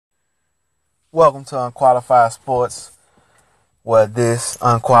Welcome to Unqualified Sports, where this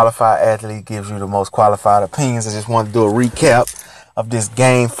unqualified athlete gives you the most qualified opinions. I just want to do a recap of this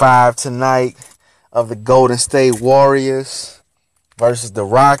Game 5 tonight of the Golden State Warriors versus the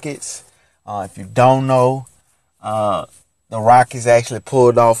Rockets. If you don't know, the Rockets actually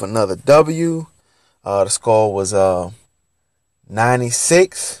pulled off another W. The score was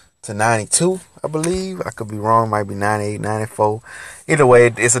 96-92, I believe. I could be wrong. Might be 98, 94. Either way,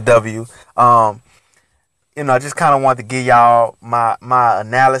 it's a W. I just kind of want to give y'all my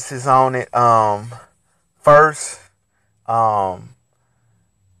analysis on it. First thing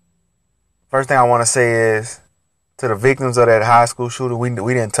I want to say is to the victims of that high school shooter. We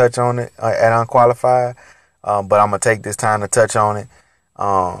didn't touch on it at Unqualified, but I'm gonna take this time to touch on it.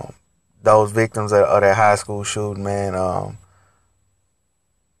 Those victims of that high school shooting, man.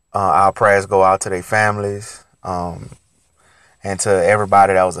 Our prayers go out to their families, and to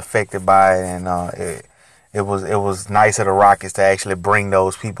everybody that was affected by it. And it was nice of the Rockets to actually bring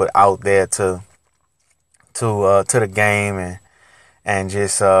those people out there to the game and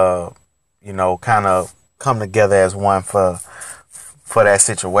just kind of come together as one for that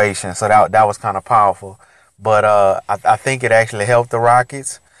situation. So that was kind of powerful. But I think it actually helped the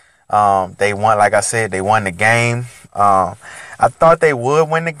Rockets. They won, like I said, they won the game. I thought they would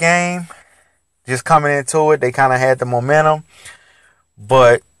win the game. Just coming into it, they kind of had the momentum.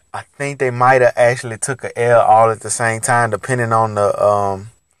 But I think they might have actually took an L all at the same time, depending on the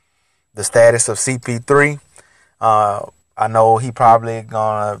status of CP3. I know they're probably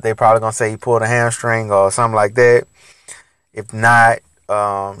gonna say he pulled a hamstring or something like that. If not,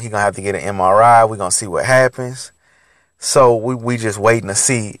 he gonna have to get an MRI. We're gonna see what happens. So we just waiting to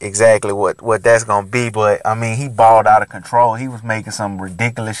see exactly what that's gonna be. But I mean, he balled out of control. He was making some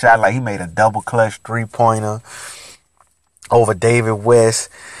ridiculous shot, like he made a double clutch 3-pointer over David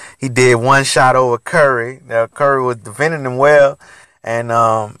West. He did one shot over Curry. Now Curry was defending him well, and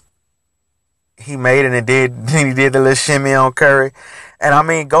he made it and he did the little shimmy on Curry. And I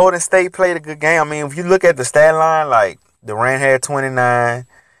mean, Golden State played a good game. I mean, if you look at the stat line, like Durant had 29,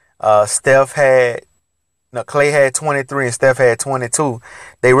 Clay had 23 and Steph had 22.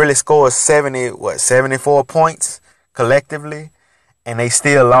 They really scored 74 points collectively, and they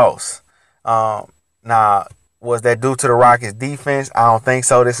still lost. Now, was that due to the Rockets' defense? I don't think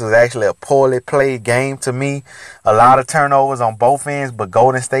so. This was actually a poorly played game to me. A lot of turnovers on both ends, but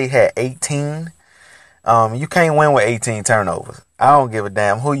Golden State had 18. You can't win with 18 turnovers. I don't give a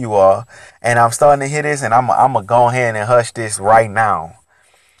damn who you are. And I'm starting to hear this, and I'm going to go ahead and hush this right now.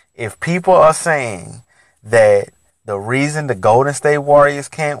 If people are saying that the reason the Golden State Warriors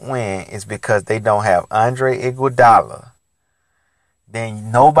can't win is because they don't have Andre Iguodala,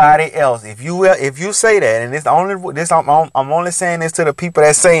 then nobody else. If you say that, and I'm only saying this to the people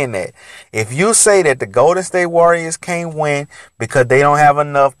that's saying that. If you say that the Golden State Warriors can't win because they don't have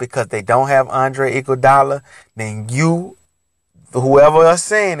enough, because they don't have Andre Iguodala, then you, whoever is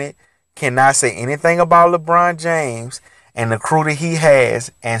saying it, cannot say anything about LeBron James and the crew that he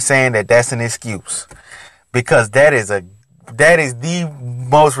has and saying that that's an excuse. Because that is the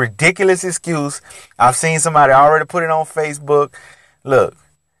most ridiculous excuse. I've seen somebody already put it on Facebook. Look,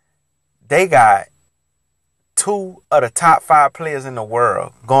 they got 2 of the top 5 players in the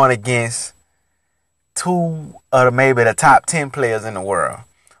world going against 2 of maybe the top 10 players in the world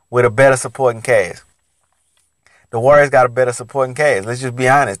with a better supporting cast. The Warriors got a better supporting cast. Let's just be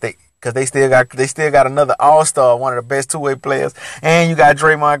honest. Because they still got another All-Star, one of the best two-way players. And you got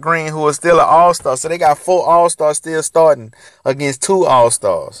Draymond Green, who is still an All-Star. So they got 4 All-Stars still starting against 2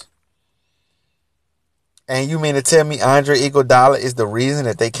 All-Stars. And you mean to tell me Andre Iguodala is the reason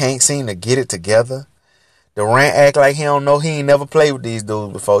that they can't seem to get it together? Durant act like he don't know. He ain't never played with these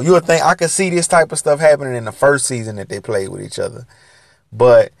dudes before. You would think I could see this type of stuff happening in the first season that they played with each other.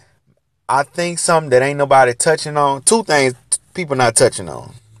 But I think something that ain't nobody touching on. 2 things people not touching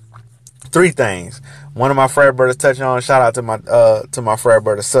on. 3 things. One of my frat brothers touching on. Shout out to my frat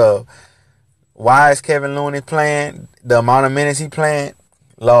brother Sub. Why is Kevin Looney playing? The amount of minutes he playing,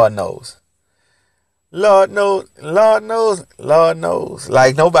 Lord knows. Lord knows.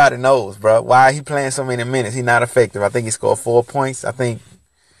 Like nobody knows, bro. Why he playing so many minutes? He not effective. I think he scored 4 points. I think.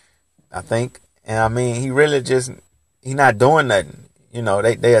 And I mean, he really he not doing nothing. You know,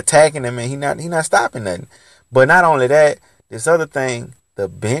 they attacking him and he not stopping nothing. But not only that, this other thing. The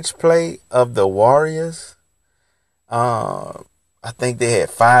bench play of the Warriors, I think they had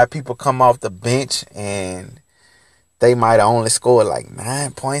 5 people come off the bench and they might have only scored like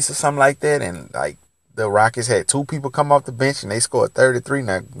 9 points or something like that. And like the Rockets had 2 people come off the bench and they scored 33.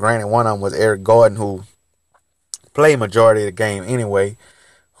 Now, granted, one of them was Eric Gordon, who played majority of the game anyway,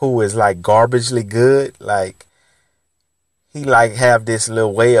 who is like garbagely good. Like, he like have this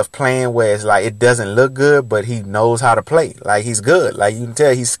little way of playing where it's like it doesn't look good, but he knows how to play. Like, he's good. Like, you can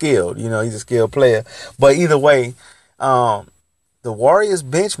tell he's skilled. You know, he's a skilled player. But either way, the Warriors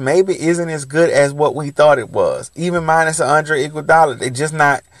bench maybe isn't as good as what we thought it was. Even minus Andre Iguodala, they just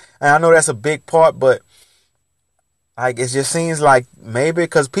not. And I know that's a big part, but like, it just seems like maybe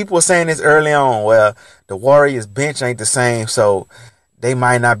because people were saying this early on, well, the Warriors bench ain't the same, so they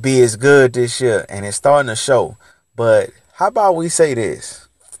might not be as good this year, and it's starting to show. But how about we say this?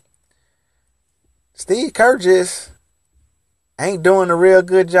 Steve Kerr just ain't doing a real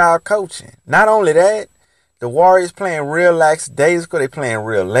good job coaching. Not only that, the Warriors playing real lackadaisical. They playing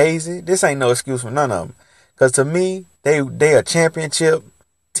real lazy. This ain't no excuse for none of them. Because to me, they a championship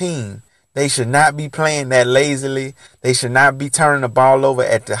team. They should not be playing that lazily. They should not be turning the ball over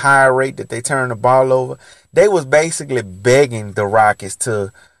at the high rate that they turn the ball over. They was basically begging the Rockets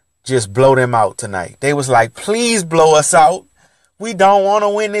to just blow them out tonight. They was like, please blow us out. We don't want to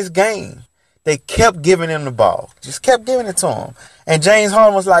win this game. They kept giving him the ball. Just kept giving it to him. And James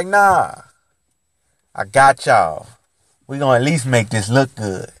Harden was like, nah, I got y'all. We going to at least make this look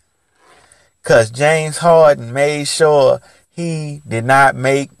good. Because James Harden made sure he did not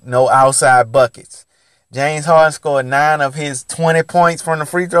make no outside buckets. James Harden scored 9 of his 20 points from the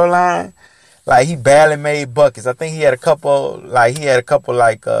free throw line. Like, he barely made buckets. I think he had a couple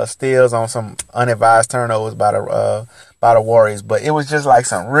steals on some unadvised turnovers by the Warriors. But it was just like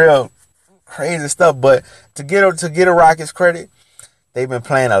some real crazy stuff. But to get a Rockets credit, they've been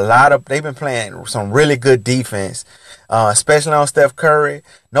playing some really good defense, especially on Steph Curry.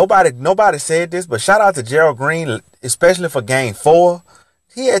 Nobody said this, but shout out to Gerald Green, especially for Game 4.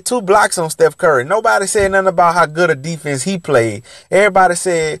 He had 2 blocks on Steph Curry. Nobody said nothing about how good a defense he played. Everybody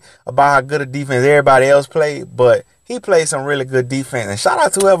said about how good a defense everybody else played, but he played some really good defense. And shout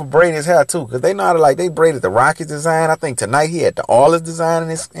out to whoever braided his hair too, because they know how to, they braided the Rockets design. I think tonight he had the Oilers design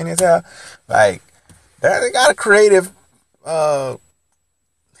in his hair. Like, they got a creative hair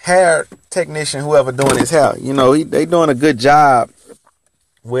technician, whoever doing his hair. You know, they doing a good job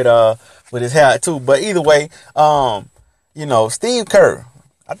with his hair too. But either way, Steve Kerr,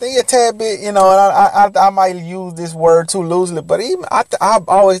 I think a tad bit, and I might use this word too loosely, but I've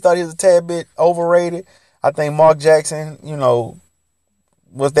always thought he was a tad bit overrated. I think Mark Jackson,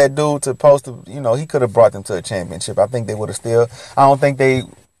 was that dude supposed to, he could have brought them to a championship. I think they would have still, I don't think they,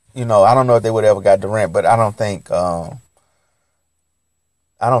 I don't know if they would have ever got Durant, but I don't think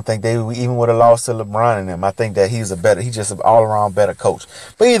they even would have lost to LeBron and them. I think that he's just an all-around better coach.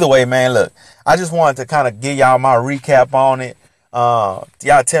 But either way, man, look, I just wanted to kind of give y'all my recap on it. Y'all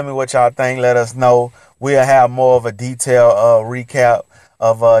tell me what y'all think. Let us know. We'll have more of a detailed recap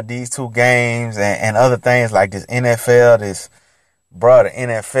of these 2 games and other things like this NFL, the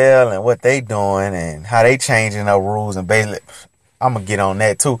NFL and what they doing and how they changing the rules. And basically, I'm going to get on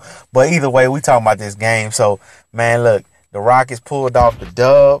that too. But either way, we talking about this game. So, man, look, the Rockets pulled off the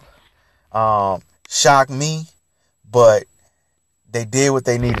dub. Shocked me, but they did what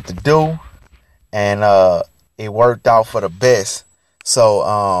they needed to do. And it worked out for the best.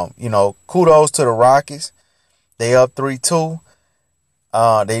 So, kudos to the Rockets. They up 3-2.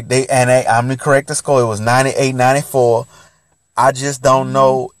 I'm to correct the score. It was 98-94. I just don't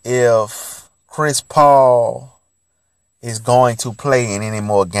know if Chris Paul is going to play in any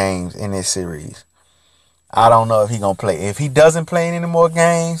more games in this series. I don't know if he's going to play. If he doesn't play in any more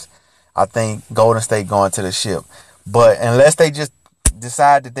games, I think Golden State going to the ship. But unless they just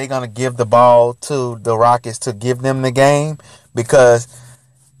decide that they're going to give the ball to the Rockets to give them the game, because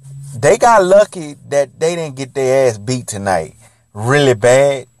they got lucky that they didn't get their ass beat tonight really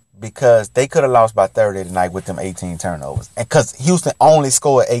bad, because they could have lost by 30 tonight with them 18 turnovers. And because Houston only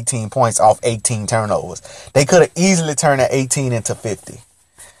scored 18 points off 18 turnovers. They could have easily turned that 18 into 50.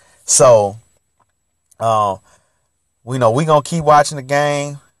 So, we know we're going to keep watching the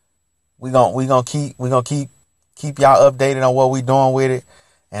game. We're going to keep y'all updated on what we doing with it.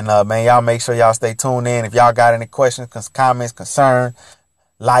 And, man, y'all make sure y'all stay tuned in. If y'all got any questions, comments, concerns,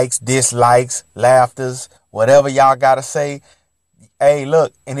 likes, dislikes, laughters, whatever y'all got to say, hey,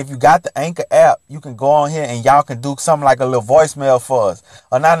 look, and if you got the Anchor app, you can go on here and y'all can do something like a little voicemail for us.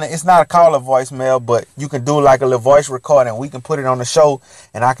 Or not, it's not a call or voicemail, but you can do like a little voice recording. We can put it on the show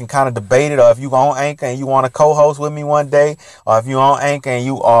and I can kind of debate it. Or if you on Anchor and you want to co-host with me one day, or if you on Anchor and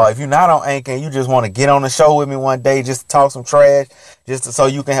if you're not on Anchor and you just want to get on the show with me one day, just to talk some trash, so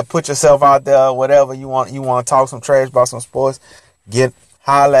you can put yourself out there, whatever you want to talk some trash about some sports,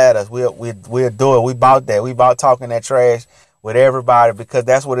 holler at us. We'll do it. We about that. We about talking that trash with everybody, because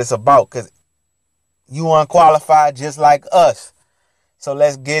that's what it's about. Because you unqualified just like us. So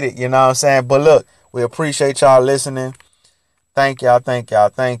let's get it. You know what I'm saying? But look, we appreciate y'all listening. Thank y'all.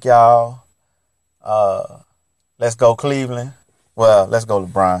 Let's go Cleveland. Well, let's go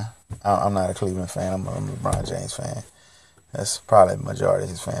LeBron. I'm not a Cleveland fan. I'm a LeBron James fan. That's probably the majority of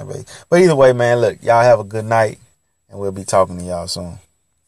his fan base. But either way, man, look, y'all have a good night, and we'll be talking to y'all soon.